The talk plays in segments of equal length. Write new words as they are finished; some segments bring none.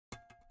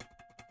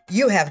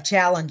You have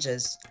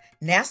challenges.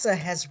 NASA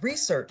has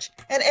research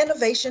and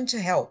innovation to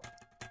help.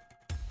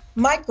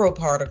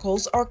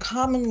 Microparticles are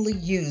commonly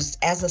used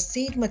as a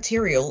seed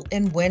material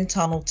in wind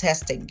tunnel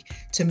testing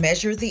to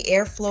measure the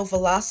airflow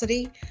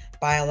velocity,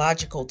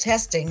 biological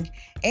testing,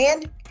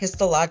 and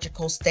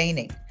histological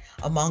staining,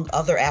 among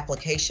other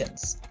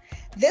applications.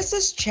 This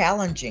is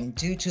challenging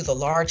due to the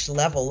large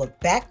level of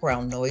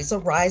background noise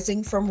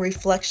arising from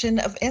reflection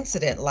of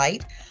incident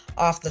light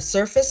off the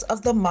surface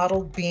of the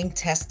model being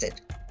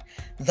tested.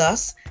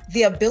 Thus,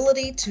 the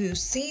ability to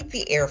seed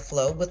the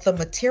airflow with a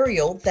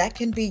material that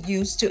can be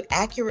used to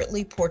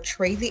accurately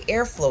portray the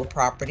airflow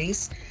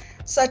properties,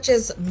 such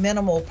as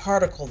minimal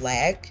particle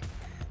lag,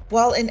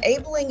 while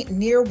enabling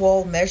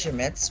near-wall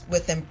measurements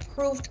with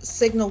improved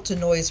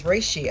signal-to-noise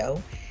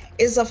ratio,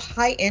 is of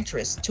high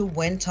interest to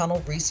wind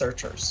tunnel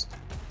researchers.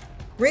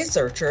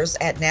 Researchers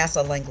at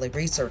NASA Langley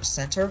Research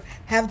Center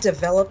have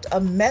developed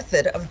a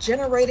method of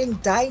generating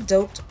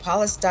dye-doped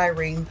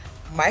polystyrene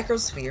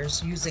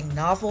microspheres using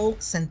novel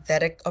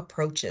synthetic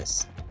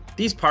approaches.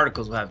 These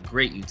particles will have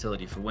great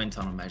utility for wind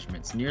tunnel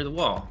measurements near the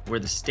wall, where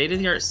the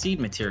state-of-the-art seed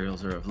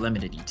materials are of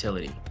limited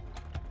utility.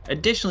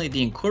 Additionally,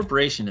 the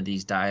incorporation of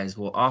these dyes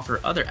will offer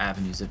other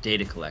avenues of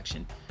data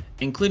collection,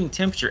 including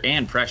temperature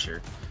and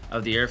pressure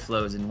of the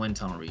airflows in wind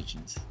tunnel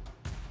regions.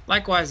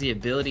 Likewise, the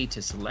ability to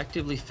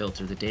selectively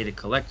filter the data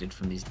collected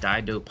from these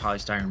dye-doped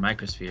polystyrene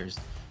microspheres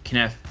can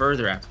have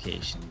further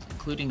applications,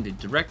 including the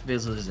direct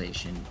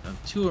visualization of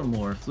two or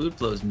more fluid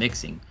flows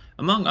mixing,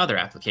 among other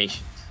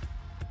applications.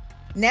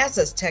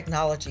 NASA's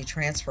Technology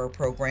Transfer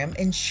Program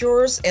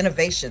ensures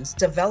innovations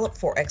developed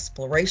for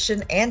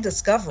exploration and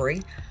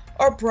discovery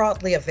are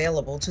broadly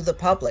available to the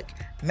public,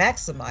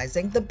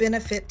 maximizing the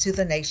benefit to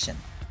the nation.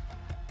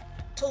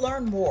 To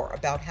learn more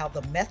about how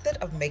the method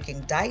of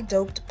making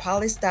dye-doped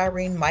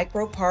polystyrene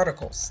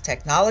microparticles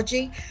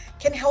technology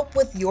can help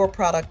with your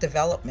product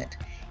development,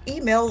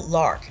 email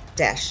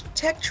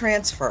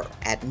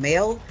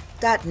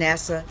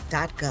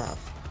lark-techtransfer@mail.nasa.gov.